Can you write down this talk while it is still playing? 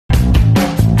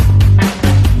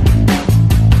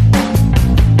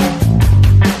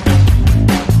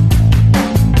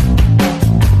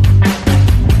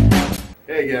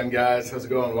guys? How's it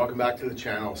going? Welcome back to the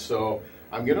channel. So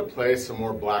I'm gonna play some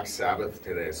more Black Sabbath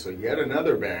today. So yet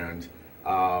another band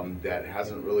that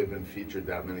hasn't really been featured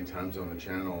that many times on the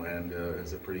channel and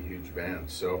is a pretty huge band.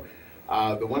 So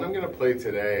the one I'm gonna play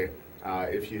today,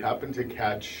 if you happen to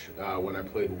catch when I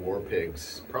played War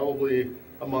Pigs, probably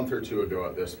a month or two ago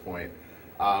at this point,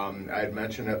 I had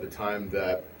mentioned at the time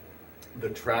that the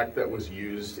track that was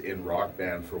used in Rock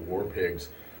Band for War Pigs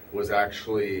was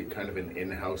actually kind of an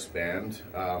in-house band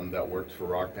that worked for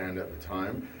Rock Band at the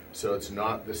time. So it's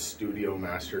not the studio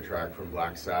master track from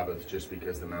Black Sabbath just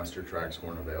because the master tracks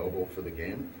weren't available for the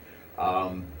game.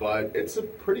 But it's a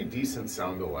pretty decent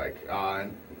sound-alike,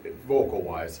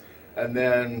 vocal-wise. And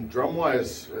then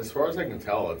drum-wise, as far as I can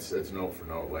tell, it's note for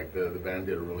note. Like the band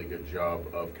did a really good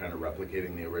job of kind of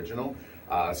replicating the original.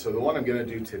 So the one I'm going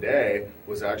to do today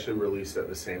was actually released at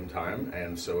the same time,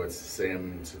 and so it's the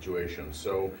same situation.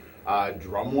 So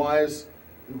drum-wise,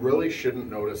 really shouldn't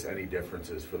notice any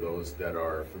differences for those that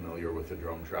are familiar with the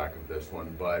drum track of this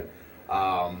one. But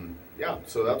yeah,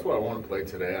 so that's what I want to play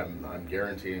today. I'm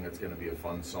guaranteeing it's going to be a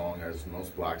fun song, as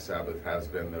most Black Sabbath has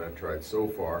been that I've tried so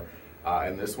far.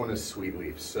 And this one is Sweet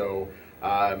Leaf. So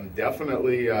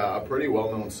definitely a pretty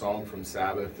well-known song from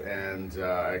Sabbath, and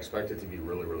I expect it to be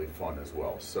really, really fun as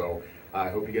well. So I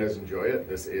hope you guys enjoy it.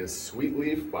 This is Sweet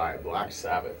Leaf by Black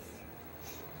Sabbath.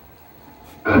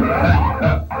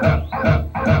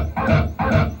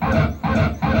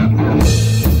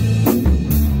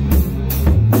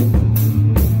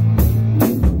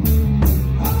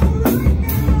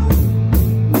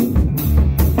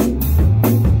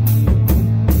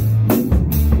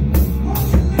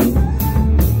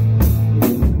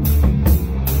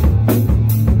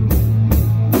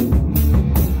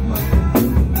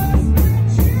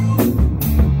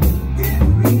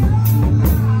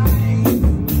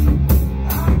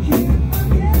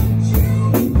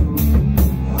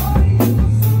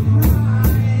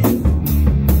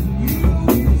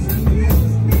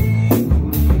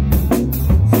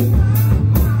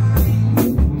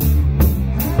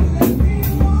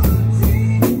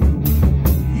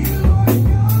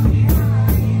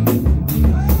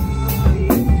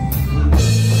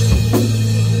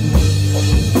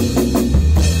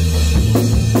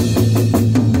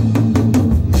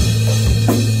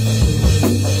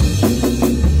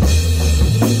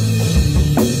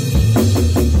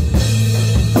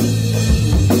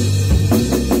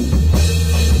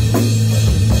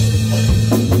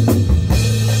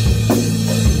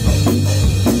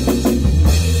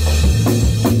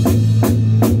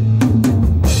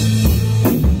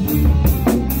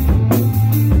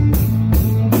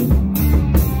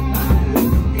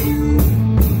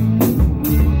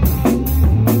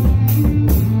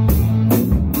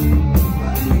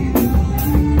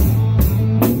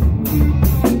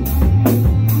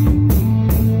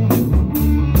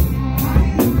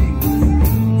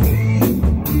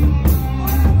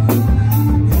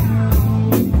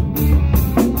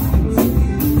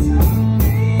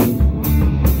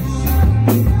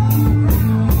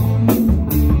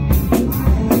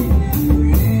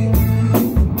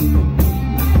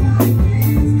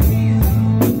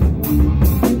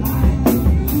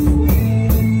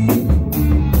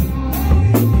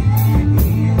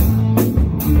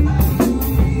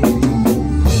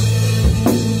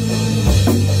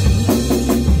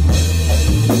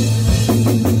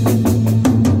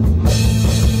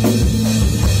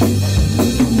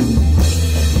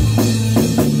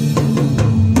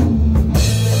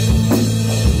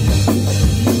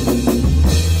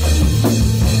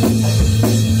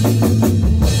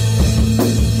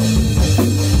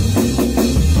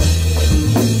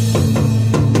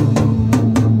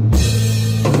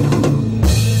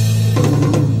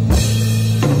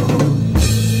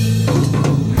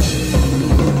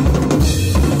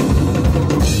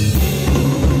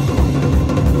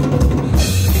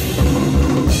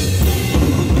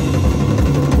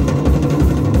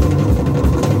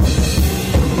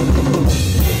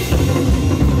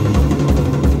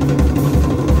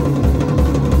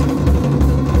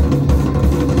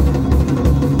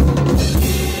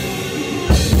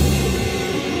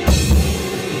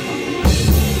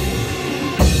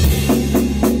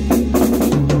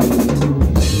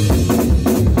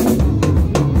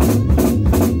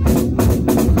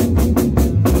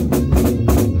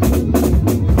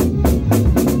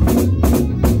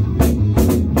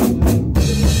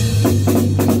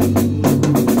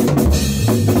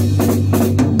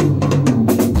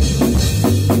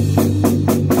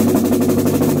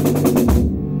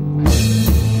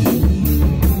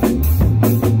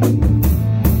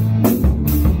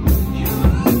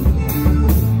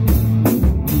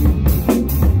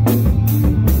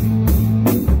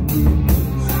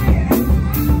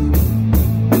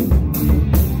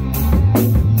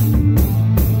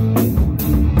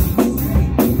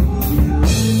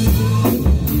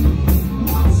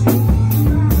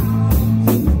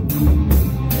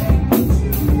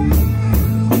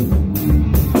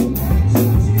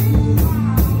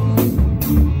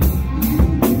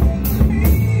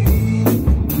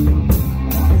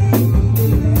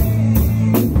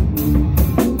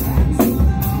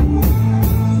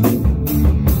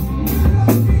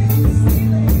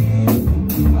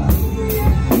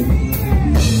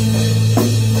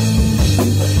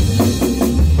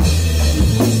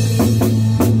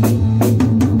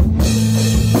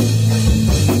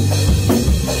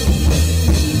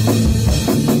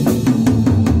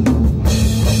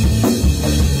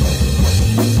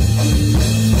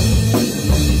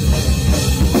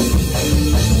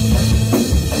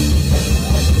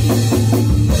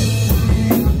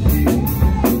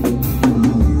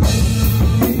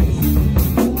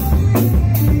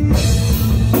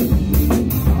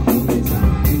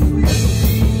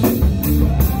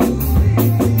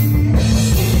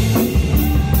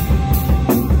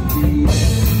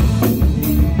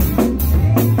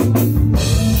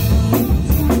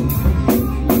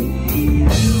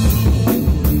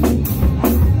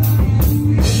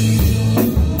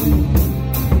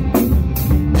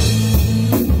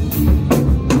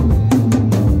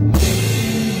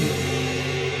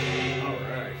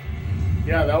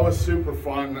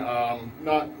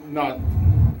 not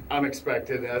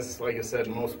unexpected. As like I said,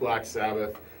 most Black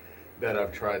Sabbath that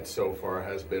I've tried so far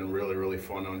has been really, really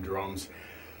fun on drums.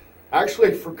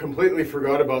 Actually, completely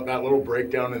forgot about that little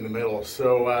breakdown in the middle.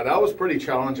 So that was pretty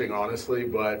challenging, honestly,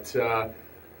 but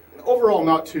overall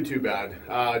not too bad.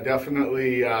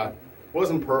 Definitely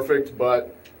wasn't perfect,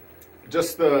 but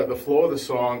just the flow of the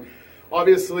song.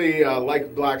 Obviously,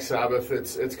 like Black Sabbath,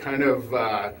 it's kind of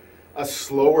a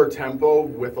slower tempo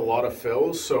with a lot of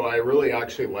fills, so I really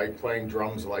actually like playing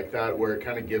drums like that, where it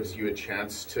kind of gives you a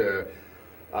chance to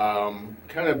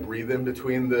kind of breathe in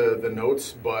between the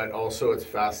notes, but also it's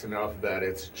fast enough that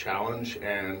it's a challenge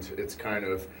and it's kind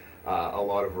of a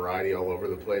lot of variety all over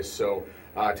the place. So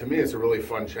to me, it's a really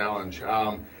fun challenge.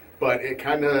 But it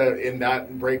kind of, in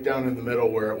that breakdown in the middle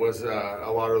where it was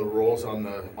a lot of the rolls on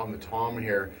the tom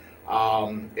here,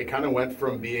 it kind of went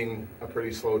from being a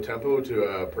pretty slow tempo to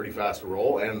a pretty fast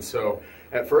roll. And so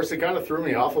at first it kind of threw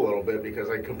me off a little bit because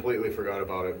I completely forgot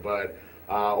about it. But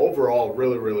overall,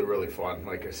 really fun,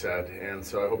 like I said. And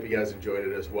so I hope you guys enjoyed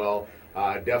it as well.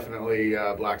 Definitely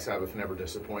Black Sabbath never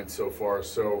disappoints so far.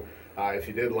 So if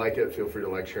you did like it, feel free to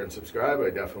like, share, and subscribe. I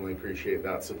definitely appreciate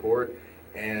that support.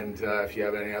 And if you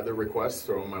have any other requests,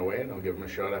 throw them my way and I'll give them a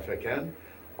shot if I can.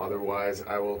 Otherwise,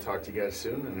 I will talk to you guys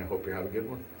soon, and I hope you have a good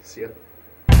one. See ya.